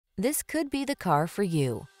This could be the car for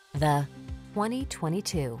you. The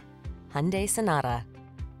 2022 Hyundai Sonata.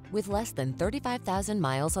 With less than 35,000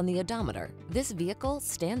 miles on the odometer, this vehicle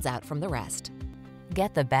stands out from the rest.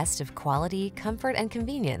 Get the best of quality, comfort, and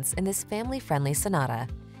convenience in this family-friendly Sonata.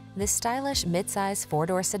 This stylish midsize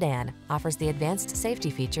four-door sedan offers the advanced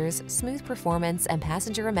safety features, smooth performance, and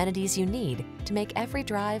passenger amenities you need to make every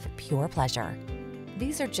drive pure pleasure.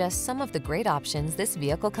 These are just some of the great options this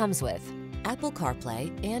vehicle comes with: Apple CarPlay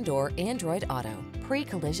and/or Android Auto,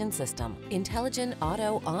 pre-collision system, intelligent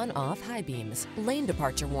auto on-off high beams, lane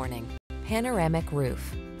departure warning, panoramic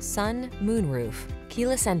roof, sun, moon roof,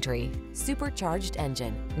 keyless entry, supercharged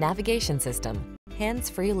engine, navigation system,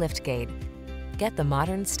 hands-free liftgate. Get the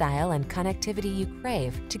modern style and connectivity you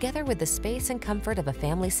crave together with the space and comfort of a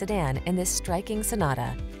family sedan in this striking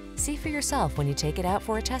Sonata. See for yourself when you take it out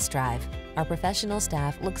for a test drive. Our professional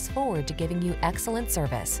staff looks forward to giving you excellent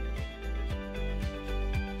service.